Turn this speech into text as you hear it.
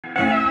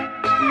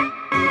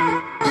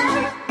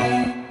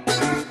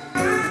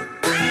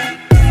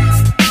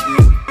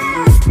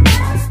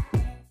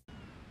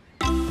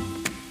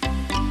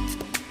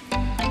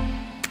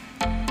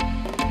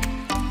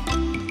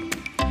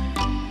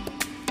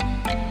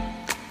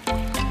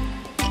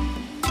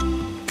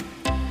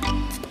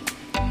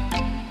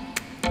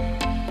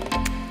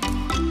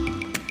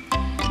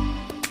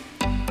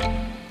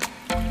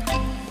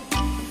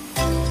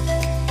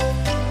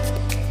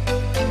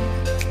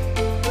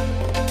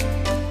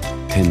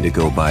tend to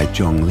go by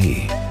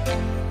Zhongli.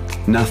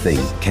 Nothing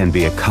can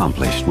be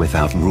accomplished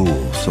without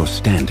rules or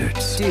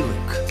standards.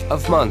 Diluc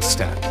of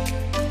Mondstadt.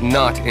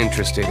 Not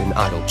interested in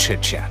idle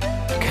chit-chat.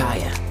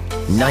 Kaya,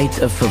 Knight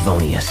of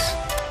Favonius.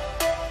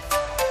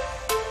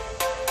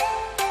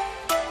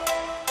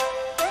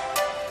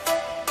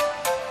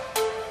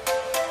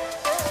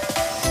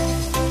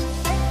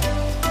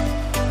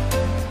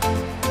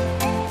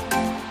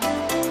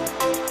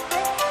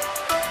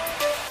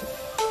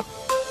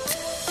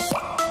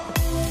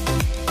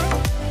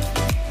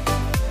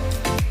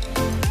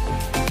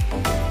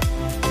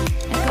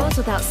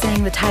 Without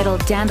saying, the title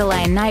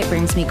Dandelion Knight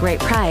brings me great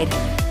pride,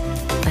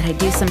 but I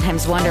do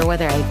sometimes wonder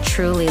whether I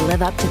truly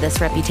live up to this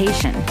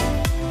reputation.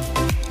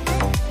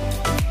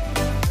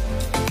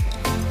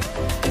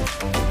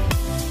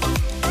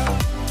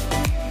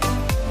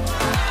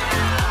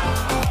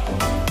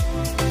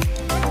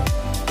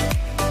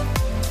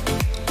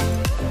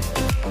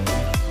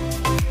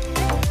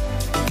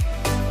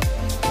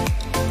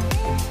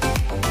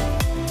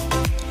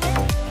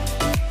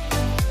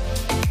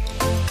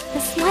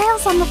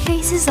 On the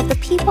faces of the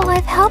people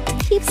I've helped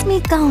keeps me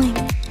going.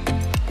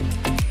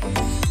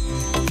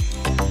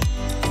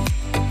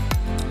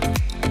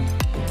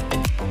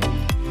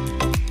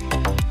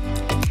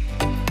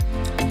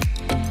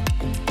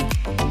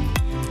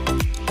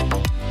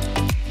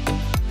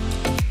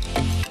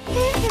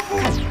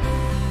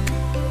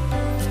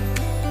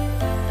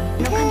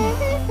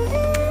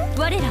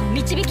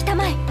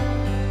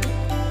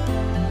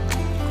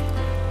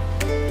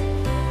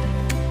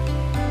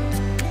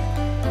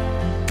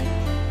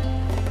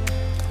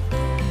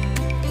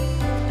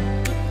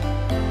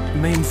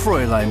 Main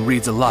Fräulein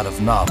reads a lot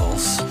of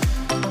novels.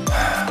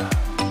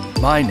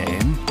 My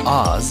name,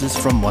 Oz, is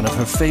from one of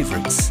her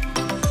favorites.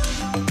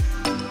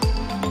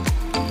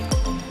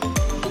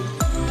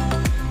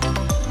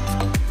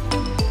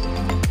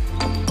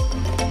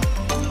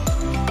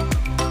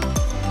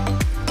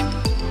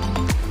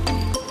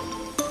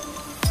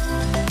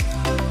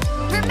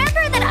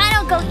 Remember that I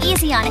don't go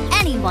easy on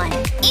anyone,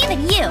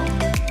 even you.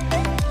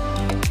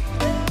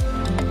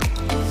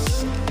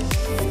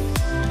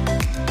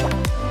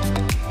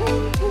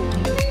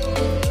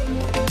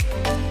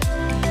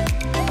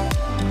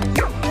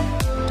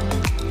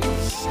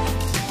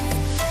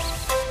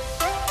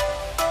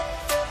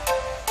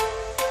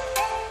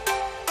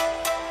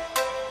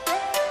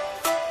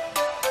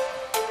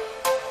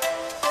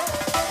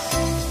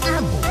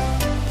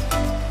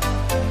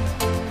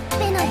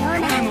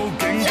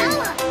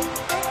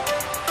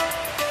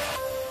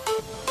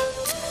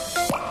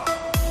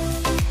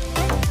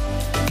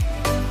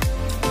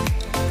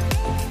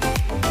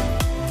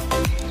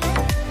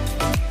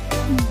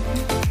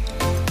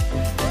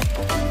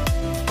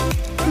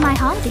 My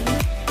hobby,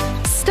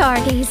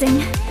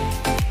 stargazing.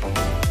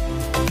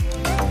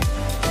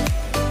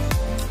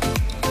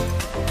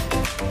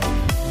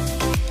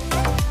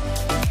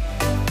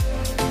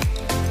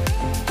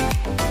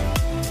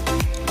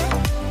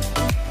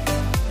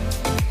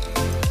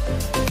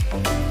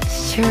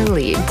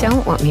 Surely you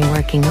don't want me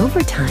working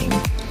overtime.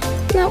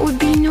 That would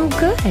be no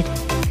good.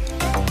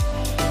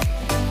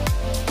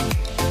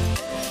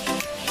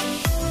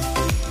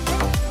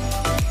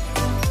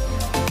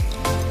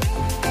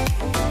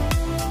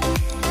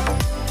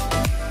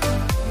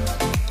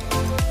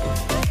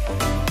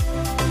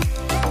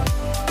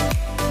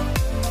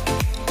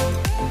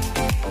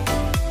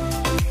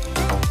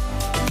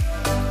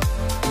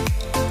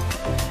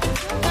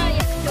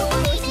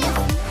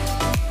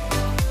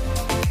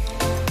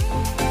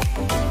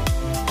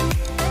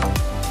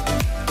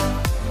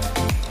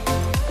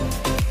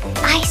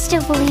 I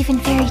still believe in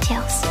fairy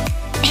tales.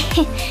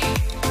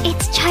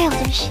 It's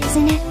childish,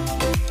 isn't it?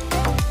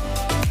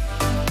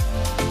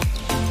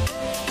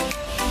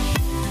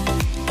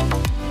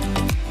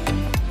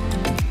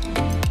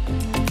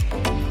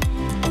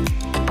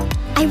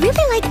 I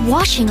really like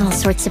washing all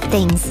sorts of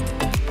things.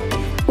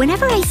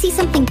 Whenever I see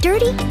something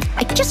dirty,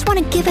 I just want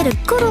to give it a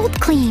good old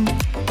clean.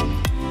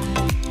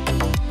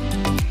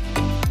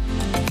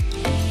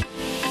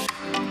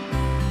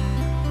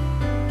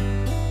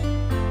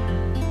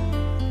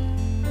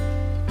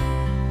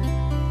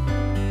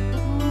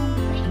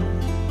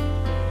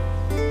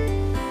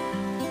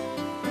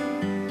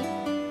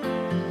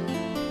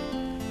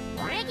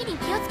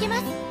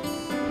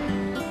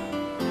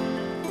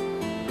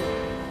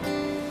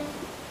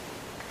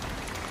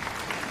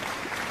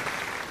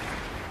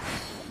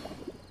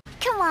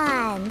 Come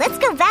on, let's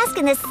go bask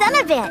in the sun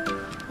a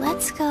bit.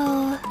 Let's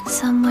go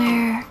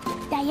somewhere.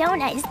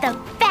 Diona is the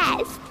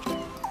best.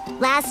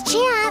 Last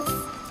chance.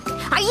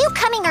 Are you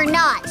coming or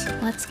not?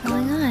 What's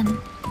going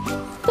on?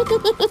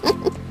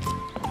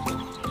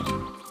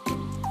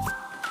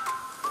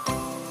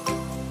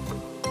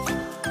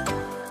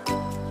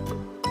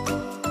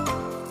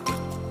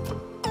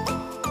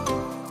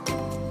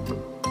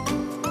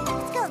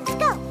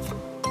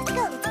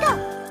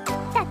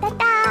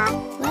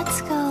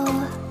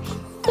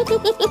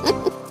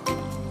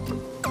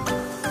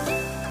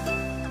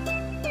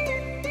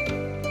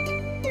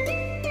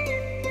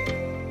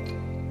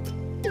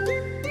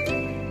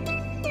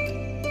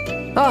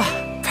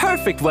 Ah,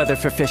 perfect weather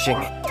for fishing.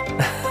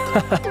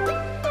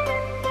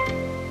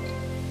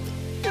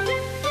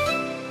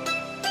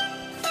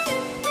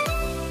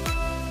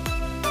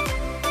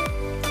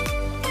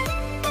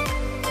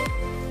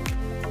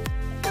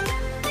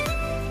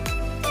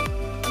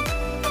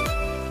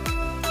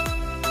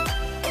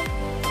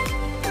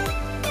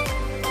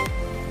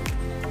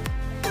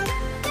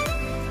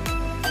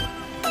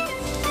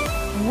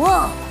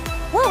 Whoa!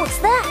 Whoa, what's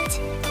that?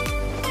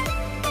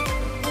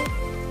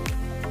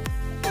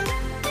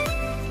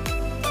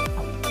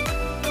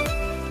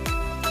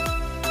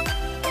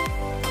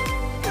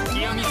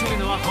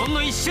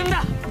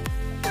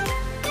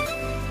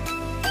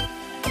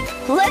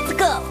 Let's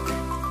go!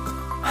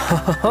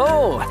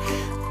 Oh!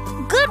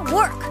 Good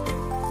work!